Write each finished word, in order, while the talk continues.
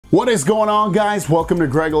What is going on, guys? Welcome to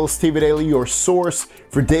Greggles TV Daily, your source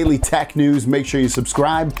for daily tech news. Make sure you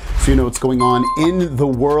subscribe so you know what's going on in the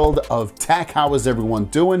world of tech. How is everyone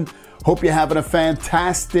doing? Hope you're having a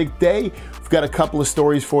fantastic day. We've got a couple of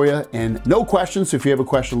stories for you and no questions. So if you have a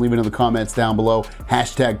question, leave it in the comments down below.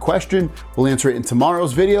 #question. We'll answer it in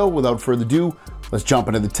tomorrow's video. Without further ado, let's jump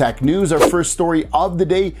into the tech news. Our first story of the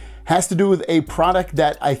day has to do with a product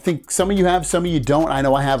that I think some of you have, some of you don't. I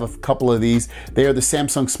know I have a couple of these. They are the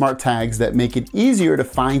Samsung SmartTags that make it easier to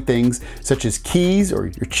find things such as keys or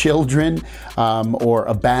your children or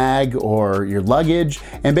a bag or your luggage.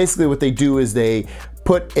 And basically what they do is they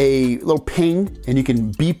put a little ping and you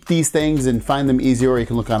can beep these things and find them easier, or you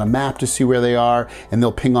can look on a map to see where they are and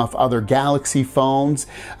they'll ping off other Galaxy phones,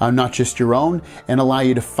 not just your own, and allow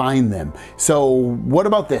you to find them. So what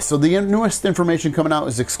about this? So the newest information coming out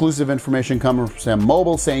is exclusive information coming from Sam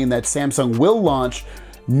Mobile saying that Samsung will launch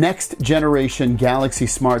next generation Galaxy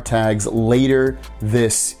SmartTags later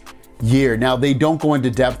this year. Now they don't go into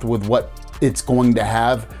depth with what it's going to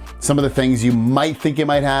have. Some of the things you might think it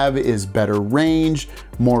might have is better range,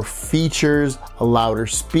 more features, a louder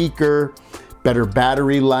speaker, better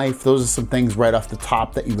battery life. Those are some things right off the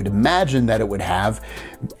top that you would imagine that it would have.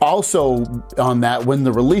 Also on that, when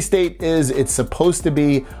the release date is, it's supposed to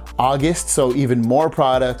be August, so even more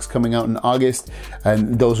products coming out in August,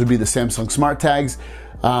 and those would be the Samsung SmartTags.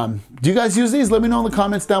 Do you guys use these? Let me know in the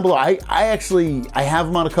comments down below. I have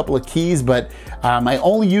them on a couple of keys, but I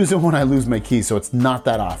only use them when I lose my keys, so it's not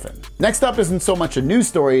that often. Next up isn't so much a news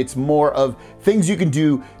story, it's more of things you can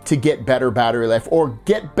do to get better battery life, or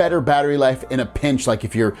get better battery life in a pinch. Like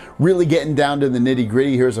if you're really getting down to the nitty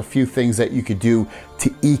gritty, here's a few things that you could do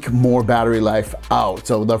to eke more battery life out.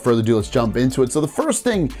 So without further ado, let's jump into it. So the first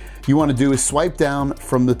thing you want to do is swipe down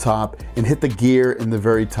from the top and hit the gear in the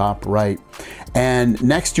very top right. And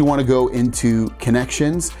next you want to go into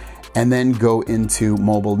connections and then go into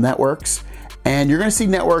mobile networks. And you're going to see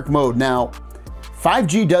network mode. Now,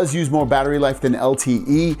 5G does use more battery life than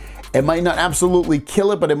LTE. It might not absolutely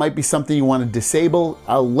kill it, but it might be something you want to disable.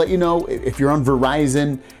 I'll let you know if you're on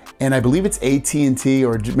Verizon, and I believe it's AT&T,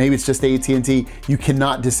 or maybe it's just AT&T, you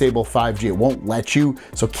cannot disable 5G. It won't let you,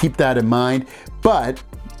 so keep that in mind. But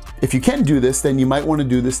if you can do this, then you might want to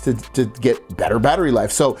do this to get better battery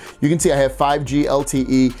life. So you can see I have 5G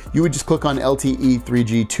LTE. You would just click on LTE,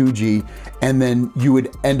 3G, 2G, and then you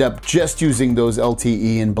would end up just using those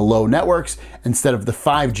LTE and below networks instead of the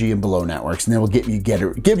 5G and below networks, and then will give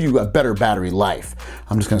you a better battery life.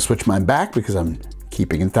 I'm just going to switch mine back because I'm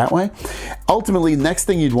keeping it that way. Ultimately, next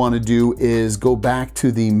thing you'd want to do is go back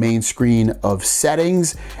to the main screen of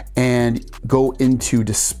settings and go into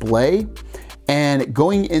display. And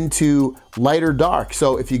going into light or dark.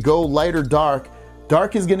 So if you go light or dark,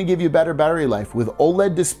 dark is gonna give you better battery life. With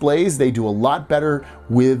OLED displays, they do a lot better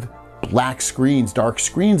with black screens, dark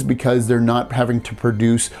screens, because they're not having to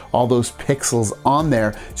produce all those pixels on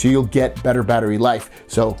there, so you'll get better battery life.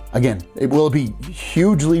 So again, it will be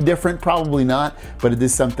hugely different, probably not, but it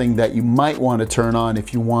is something that you might wanna turn on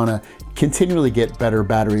if you wanna continually get better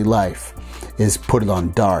battery life, is put it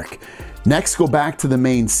on dark. Next, go back to the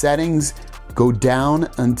main settings. Go down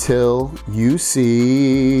until you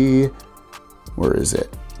see, where is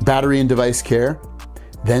it? Battery and device care.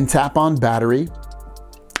 Then tap on battery.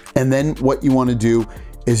 And then what you want to do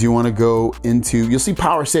is you want to go into, you'll see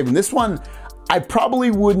power saving. This one, I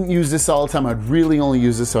probably wouldn't use this all the time. I'd really only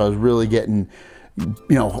use this so I was really getting,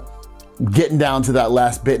 getting down to that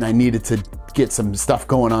last bit and I needed to get some stuff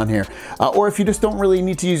going on here. Or if you just don't really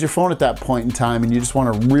need to use your phone at that point in time and you just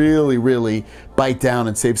want to really bite down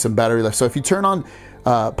and save some battery life. So if you turn on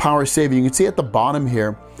power saving, you can see at the bottom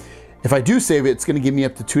here, if I do save it, it's going to give me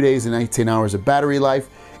up to 2 days and 19 hours of battery life.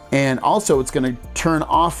 And also it's going to turn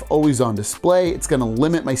off always on display. It's going to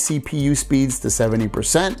limit my CPU speeds to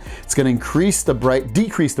 70%. It's going to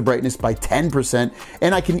decrease the brightness by 10%.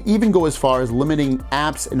 And I can even go as far as limiting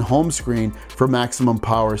apps and home screen for maximum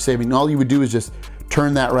power saving. And all you would do is just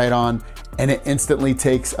turn that right on and it instantly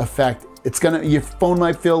takes effect. Your phone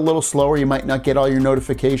might feel a little slower. You might not get all your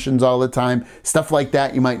notifications all the time. Stuff like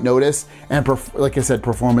that you might notice. And like I said,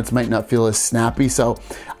 performance might not feel as snappy. So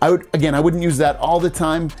I wouldn't use that all the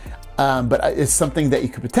time, but it's something that you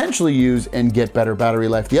could potentially use and get better battery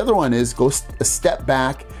life. The other one is go a step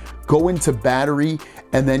back, go into battery,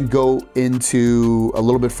 and then go into a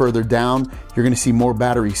little bit further down. You're gonna see more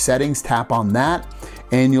battery settings. Tap on that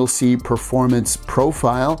and you'll see performance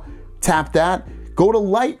profile. Tap that. Go to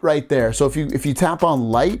light right there. So if you tap on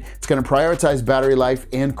light, it's going to prioritize battery life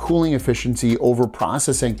and cooling efficiency over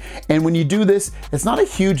processing. And when you do this, it's not a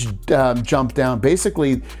huge jump down.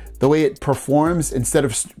 Basically, the way it performs, instead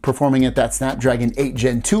of performing at that Snapdragon 8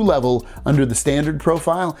 Gen 2 level under the standard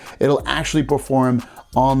profile, it'll actually perform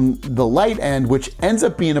on the light end, which ends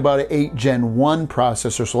up being about an 8 Gen 1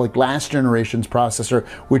 processor, so like last generation's processor,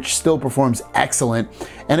 which still performs excellent.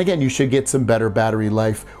 And again, you should get some better battery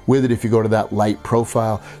life with it if you go to that light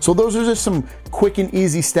profile. So those are just some quick and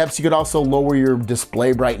easy steps. You could also lower your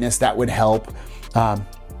display brightness. That would help.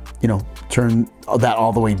 You know, turn that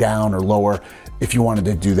all the way down or lower if you wanted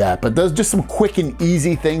to do that. But those are just some quick and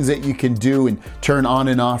easy things that you can do and turn on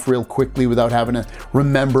and off real quickly without having to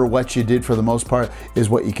remember what you did. For the most part, is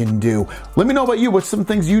what you can do. Let me know about you. What's some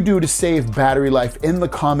things you do to save battery life in the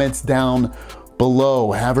comments down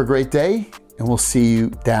below. Have a great day, and we'll see you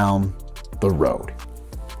down the road.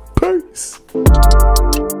 Peace.